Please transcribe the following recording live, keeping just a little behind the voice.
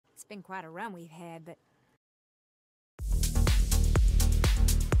Been quite a run we've had, but...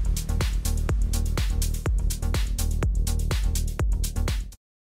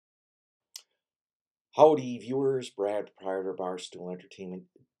 Howdy viewers, Brad, proprietor Barstool Entertainment,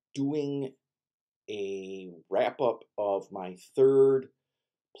 doing a wrap-up of my third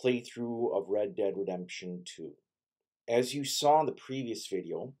playthrough of Red Dead Redemption 2. As you saw in the previous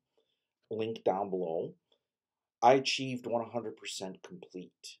video, link down below, I achieved 100%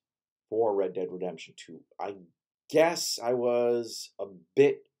 complete for Red Dead Redemption 2. I guess I was a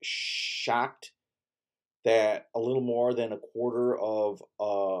bit shocked that a little more than a quarter of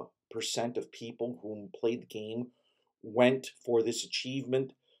percent of people who played the game went for this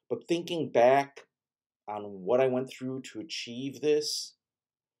achievement. But thinking back on what I went through to achieve this,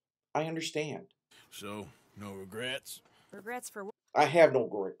 I understand. So, no regrets? Regrets for what? I have no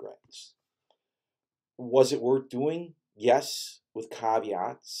regrets. Was it worth doing? Yes, with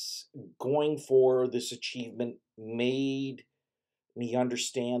caveats. Going for this achievement made me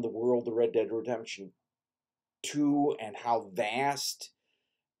understand the world of Red Dead Redemption 2 and how vast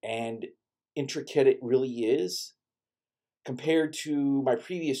and intricate it really is. Compared to my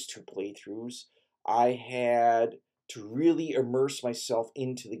previous two playthroughs, I had to really immerse myself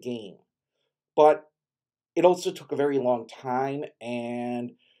into the game. But it also took a very long time,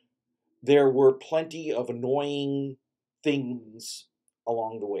 and there were plenty of annoying things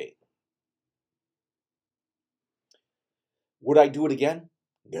along the way. Would I do it again?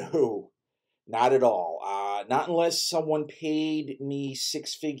 No, not at all. Not unless someone paid me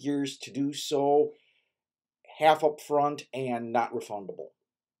six figures to do so, half up front and not refundable.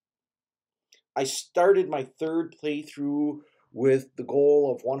 I started my third playthrough with the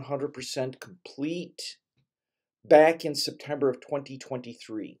goal of 100% complete back in September of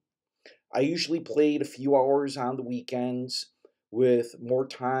 2023. I usually played a few hours on the weekends with more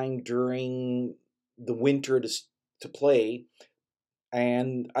time during the winter to play,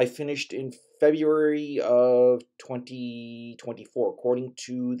 and I finished in February of 2024, according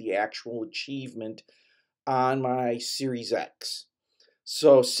to the actual achievement on my Series X.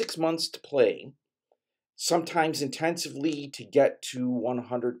 So 6 months to play, sometimes intensively to get to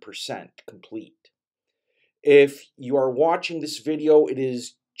 100% complete. If you are watching this video, it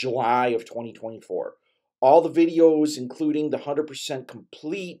is July of 2024. All the videos, including the 100%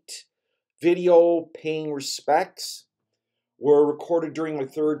 complete video paying respects, were recorded during my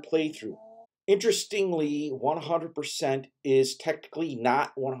third playthrough. Interestingly, 100% is technically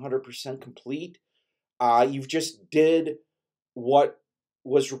not 100% complete. You've just did what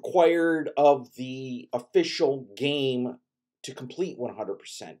was required of the official game to complete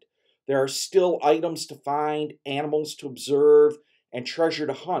 100%. There are still items to find, animals to observe, and treasure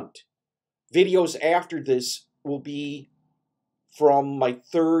to hunt. Videos after this will be from my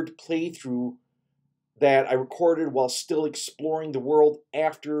third playthrough that I recorded while still exploring the world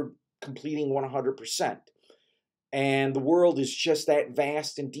after completing 100%. And the world is just that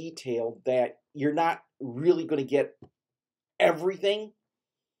vast and detailed that you're not really going to get everything.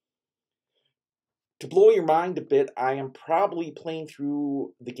 To blow your mind a bit, I am probably playing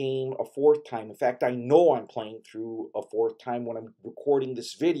through the game a fourth time. In fact, I know I'm playing through a fourth time when I'm recording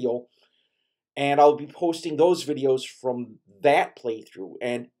this video, and I'll be posting those videos from that playthrough.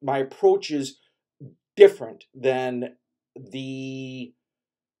 And my approach is different than the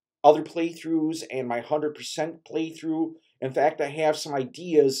other playthroughs and my 100% playthrough. In fact, I have some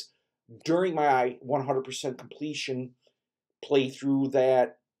ideas during my 100% completion playthrough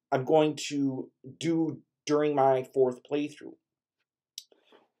that I'm going to do during my fourth playthrough.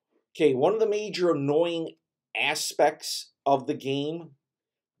 Okay, one of the major annoying aspects of the game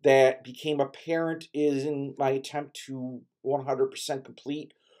that became apparent is in my attempt to 100%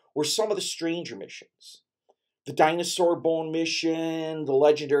 complete were some of the stranger missions. The dinosaur bone mission, the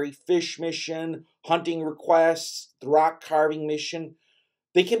legendary fish mission, hunting requests, the rock carving mission.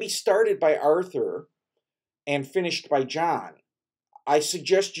 They can be started by Arthur and finished by John. I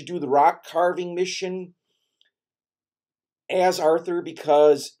suggest you do the rock carving mission as Arthur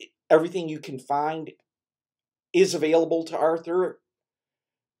because everything you can find is available to Arthur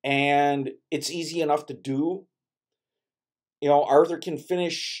and it's easy enough to do. You know, Arthur can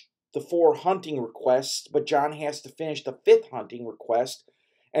finish the 4 hunting requests, but John has to finish the 5th hunting request.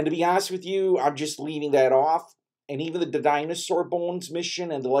 And to be honest with you, I'm just leaving that off. And even the dinosaur bones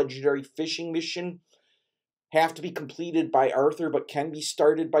mission and the legendary fishing mission have to be completed by Arthur, but can be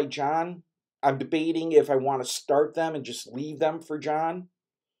started by John. I'm debating if I want to start them and just leave them for John.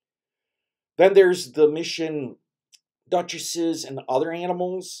 Then there's the mission Duchesses and Other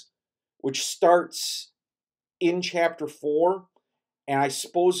Animals, which starts in Chapter 4 And I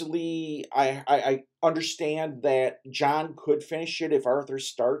supposedly, I understand that John could finish it if Arthur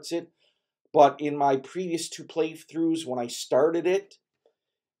starts it. But in my previous 2 playthroughs, when I started it,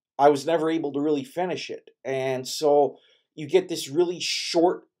 I was never able to really finish it. And so you get this really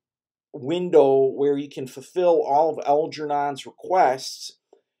short window where you can fulfill all of Algernon's requests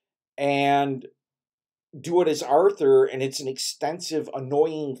and do it as Arthur, and it's an extensive,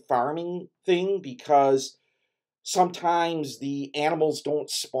 annoying farming thing because sometimes the animals don't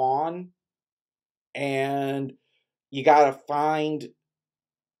spawn and you gotta find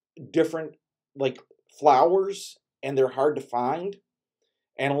different, like, flowers, and they're hard to find.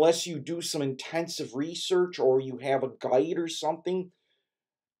 And unless you do some intensive research or you have a guide or something,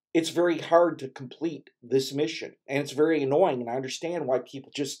 it's very hard to complete this mission. And it's very annoying, and I understand why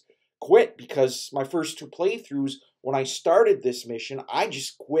people just quit, because my first 2 playthroughs, when I started this mission, I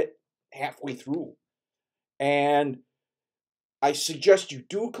just quit halfway through. And I suggest you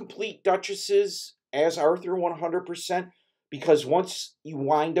do complete Duchesses as Arthur 100%, because once you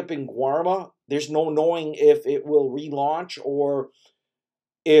wind up in Guarma, there's no knowing if it will relaunch or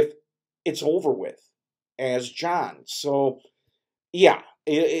if it's over with as John. So, yeah,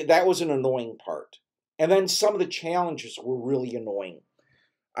 that was an annoying part. And then some of the challenges were really annoying.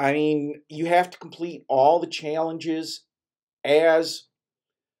 I mean, you have to complete all the challenges as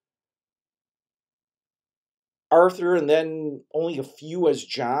Arthur and then only a few as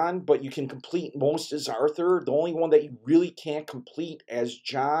John, but you can complete most as Arthur. The only one that you really can't complete as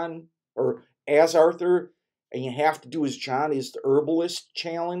John or as Arthur and you have to do as John is the Herbalist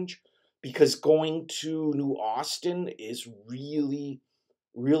Challenge, because going to New Austin is really,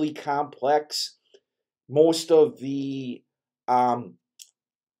 really complex. Most of the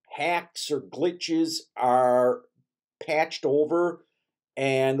hacks or glitches are patched over,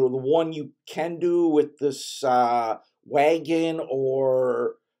 and the one you can do with this wagon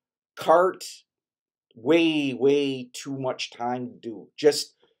or cart, way too much time to do.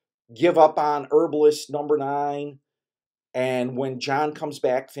 Just give up on Herbalist number 9, and when John comes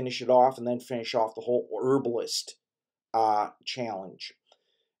back, finish it off, and then finish off the whole Herbalist challenge.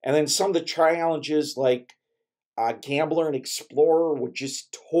 And then some of the challenges like Gambler and Explorer were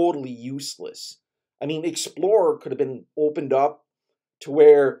just totally useless. I mean, Explorer could have been opened up to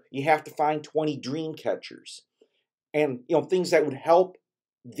where you have to find 20 dream catchers and, you know, things that would help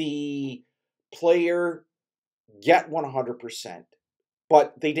the player get 100%,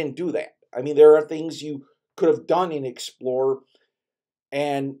 but they didn't do that. I mean, there are things you could have done in Explorer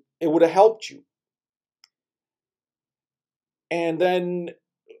and it would have helped you. And then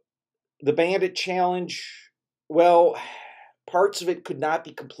the Bandit Challenge, well, parts of it could not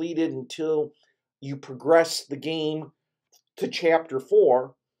be completed until you progress the game to Chapter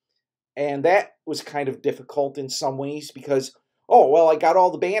 4, and that was kind of difficult in some ways because, oh, well, I got all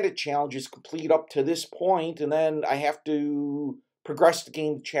the Bandit challenges complete up to this point, and then I have to progress the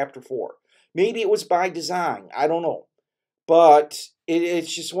game to Chapter 4. Maybe it was by design, I don't know. But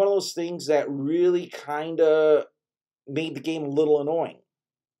it's just one of those things that really kind of made the game a little annoying.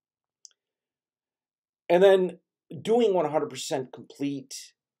 And then doing 100%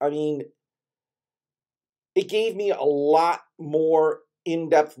 complete, I mean, it gave me a lot more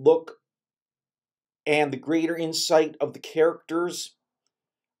in-depth look and the greater insight of the characters.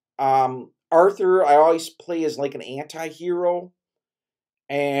 Arthur, I always play as like an anti-hero.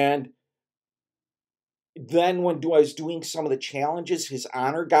 And then when I was doing some of the challenges, his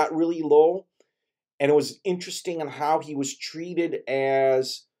honor got really low. And it was interesting on how he was treated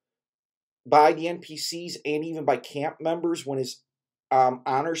as by the NPCs and even by camp members when his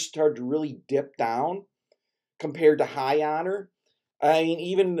honor started to really dip down compared to high honor. I mean,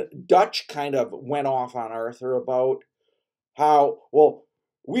 even Dutch kind of went off on Arthur about how, well,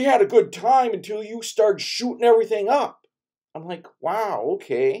 we had a good time until you started shooting everything up. I'm like, wow,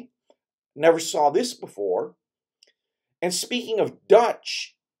 okay. Never saw this before. And speaking of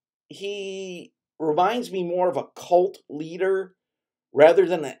Dutch, he reminds me more of a cult leader rather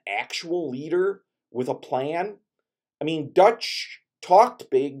than an actual leader with a plan. I mean, Dutch talked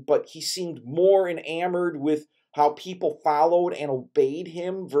big, but he seemed more enamored with how people followed and obeyed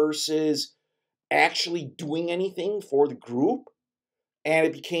him versus actually doing anything for the group. And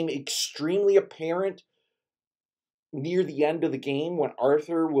it became extremely apparent near the end of the game when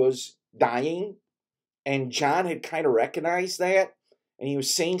Arthur was dying. And John had kind of recognized that. And he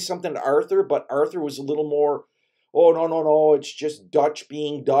was saying something to Arthur, but Arthur was a little more, oh, no, it's just Dutch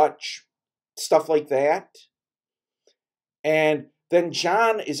being Dutch. Stuff like that. And then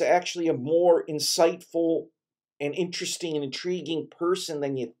John is actually a more insightful and interesting and intriguing person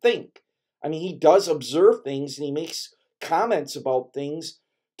than you think. I mean, he does observe things and he makes comments about things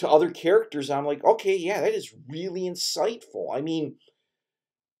to other characters. I'm like, okay, yeah, that is really insightful. I mean,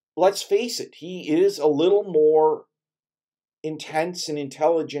 let's face it, he is a little more intense and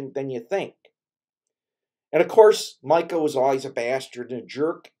intelligent than you think. And of course, Micah was always a bastard and a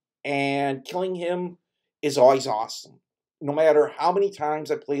jerk, and killing him is always awesome. No matter how many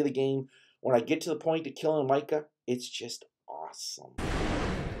times I play the game, when I get to the point of killing Micah, it's just awesome.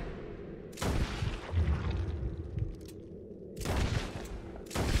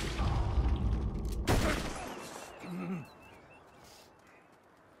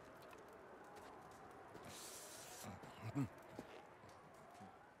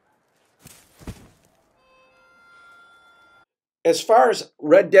 As far as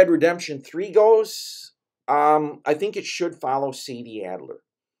Red Dead Redemption 3 goes, I think it should follow Sadie Adler.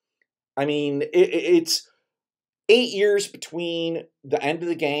 I mean, it's 8 years between the end of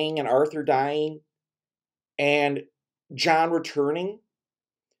the gang and Arthur dying and John returning.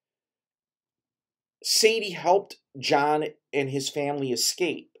 Sadie helped John and his family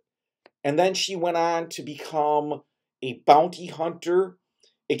escape. And then she went on to become a bounty hunter,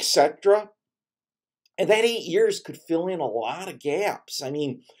 etc. And that 8 years could fill in a lot of gaps. I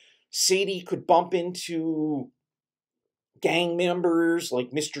mean, Sadie could bump into gang members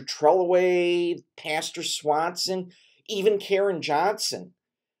like Mr. Trellaway, Pastor Swanson, even Karen Johnson,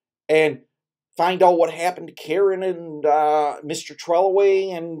 and find out what happened to Karen and Mr.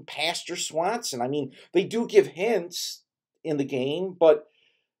 Trellaway and Pastor Swanson. I mean, they do give hints in the game, but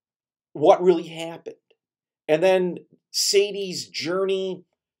what really happened? And then Sadie's journey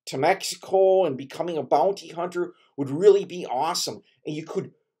to Mexico and becoming a bounty hunter would really be awesome. And you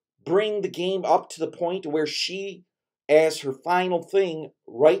could bring the game up to the point where she, as her final thing,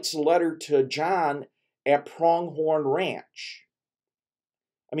 writes a letter to John at Pronghorn Ranch.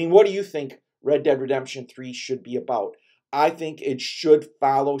 I mean, what do you think Red Dead Redemption 3 should be about? I think it should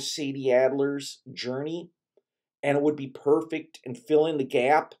follow Sadie Adler's journey, and it would be perfect and fill in the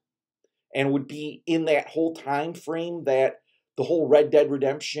gap, and would be in that whole time frame that the whole Red Dead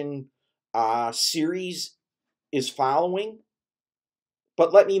Redemption series is following.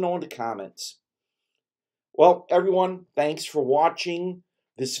 But let me know in the comments. Well, everyone, thanks for watching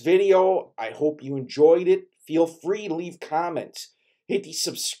this video. I hope you enjoyed it. Feel free to leave comments. Hit the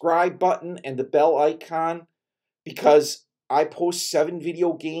subscribe button and the bell icon, because I post 7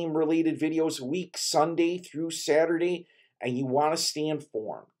 video game related videos a week, Sunday through Saturday, and you want to stay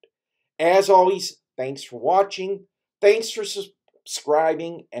informed. As always, thanks for watching, thanks for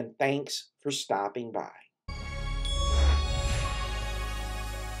subscribing, and thanks for stopping by.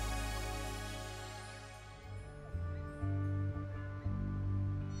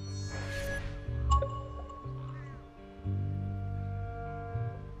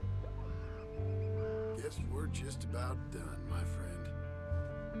 Guess we're just about done, my friend.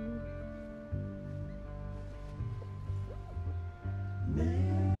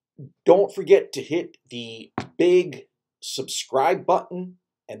 Don't forget to hit the big subscribe button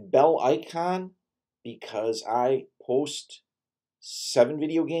and bell icon, because I post 7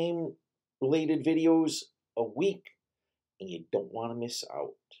 video game related videos a week and you don't want to miss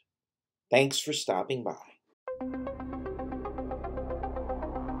out. Thanks for stopping by.